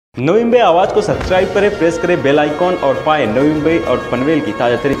नवी मुंबई आवाज़ को सब्सक्राइब करें, प्रेस करें बेल आइकॉन और पाएं नवी मुंबई और पनवेल की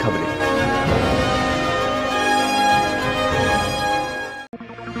ताज़ा तरीन खबरें।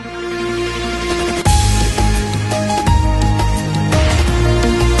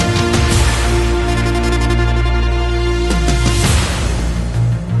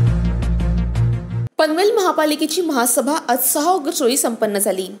 पनवेल महापालिकेची महासभा आज 6 ऑगस्ट रोजी संपन्न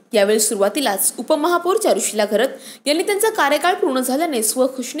झाली। यावेळी सुरुवातीलाच उपमहापौर चारुशीला घरत यांनी त्यांचा कार्यकाळ पूर्ण झाल्याने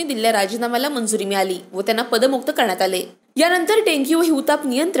स्वखुशीने दिलेल्या राजीनाम्याला मंजुरी मिळाली व त्यांना पदमुक्त करण्यात आले। यानंतर डेंग्यू व हिवताप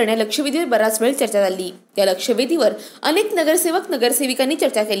नियंत्रण या लक्षवेधीवर बराच वेळ चर्चा झाली। या लक्षवेधीवर अनेक नगरसेवक नगरसेविकांनी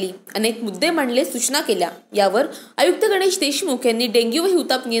चर्चा केली, अनेक मुद्दे मांडले, सूचना केल्या। यावर आयुक्त गणेश देशमुख यांनी डेंग्यू व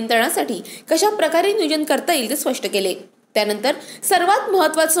हिवताप नियंत्रणासाठी कशा प्रकारे नियोजन करता येईल ते स्पष्ट केले। त्यानंतर सर्वात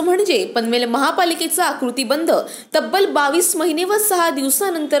महत्त्वाचं म्हणजे पनवेल महापालिकेचा आकृतीबंध तब्बल 22 महिने व 6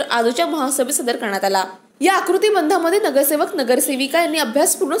 दिवसानंतर आजच्या महासभेत सादर करण्यात आला। या आकृतीबंधामध्ये नगरसेवक नगरसेविका यांनी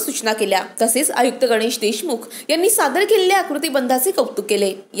अभ्यासपूर्ण सूचना केल्या। तसेच आयुक्त गणेश देशमुख यांनी सादर केलेल्या आकृतीबंधाचे कौतुक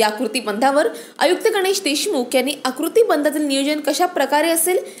केले। या आकृतीबंधावर आयुक्त गणेश देशमुख यांनी आकृतीबंधातील नियोजन कशा प्रकारे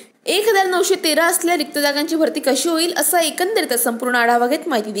असेल, 1913 असलेल्या रिक्त जागांची भरती कशी होईल असा एकंदरीत संपूर्ण आढावा घेत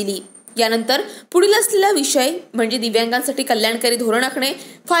माहिती दिली। यानंतर पुढील असलेला विषय म्हणजे दिव्यांगांसाठी कल्याणकारी धोरण आखणे,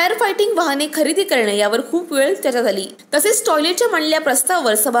 फायर फायटिंग वाहने खरेदी करणे यावर खूप वेळ चर्चा झाली। तसेच टॉयलेटच्या मांडलेल्या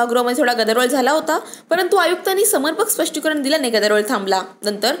प्रस्तावावर सभागृहामध्ये थोडा गदारोळ झाला होता, परंतु आयुक्तांनी समर्पक स्पष्टीकरण दिल्याने गदारोळ थांबला।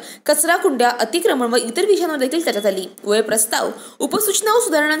 नंतर कचरा कुंड्या, अतिक्रमण व इतर विषयांवर देखील चर्चा झाली व हे प्रस्ताव उपसूचना व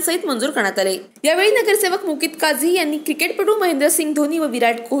सुधारणांसहित मंजूर करण्यात आले। यावेळी नगरसेवक मुकीत काझी यांनी क्रिकेटपटू महेंद्रसिंग धोनी व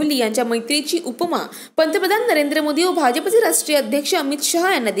विराट कोहली यांच्या मैत्रीची उपमा पंतप्रधान नरेंद्र मोदी व भाजपचे राष्ट्रीय अध्यक्ष अमित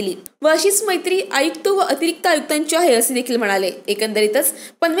शहा यांना दिली व अशीच मैत्री आयुक्त व अतिरिक्त आयुक्तांची आहे असे देखील म्हणाले। एकंदरीतच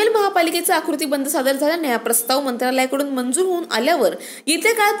पनवेल महापालिकेचा आकृतीबंध सादर झाल्याने हा प्रस्ताव मंत्रालयाकडून मंजूर होऊन आल्यावर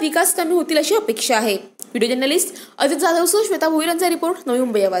येत्या काळात विकास कामे होतील अशी अपेक्षा आहे। व्हिडिओ जर्नलिस्ट अजित जाधव, श्वेता भोईर यांचा रिपोर्ट, नवी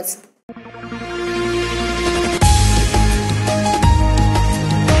मुंबई आवाज।